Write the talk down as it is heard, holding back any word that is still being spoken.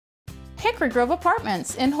Hickory Grove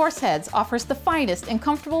Apartments in Horseheads offers the finest and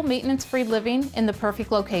comfortable maintenance-free living in the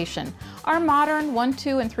perfect location. Our modern 1,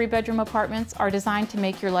 2, and 3-bedroom apartments are designed to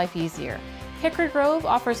make your life easier. Hickory Grove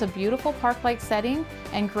offers a beautiful park-like setting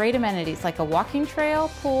and great amenities like a walking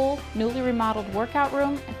trail, pool, newly remodeled workout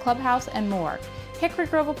room, a clubhouse, and more. Hickory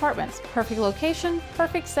Grove Apartments, perfect location,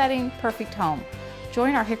 perfect setting, perfect home.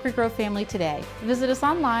 Join our Hickory Grove family today. Visit us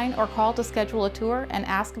online or call to schedule a tour and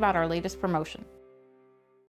ask about our latest promotion.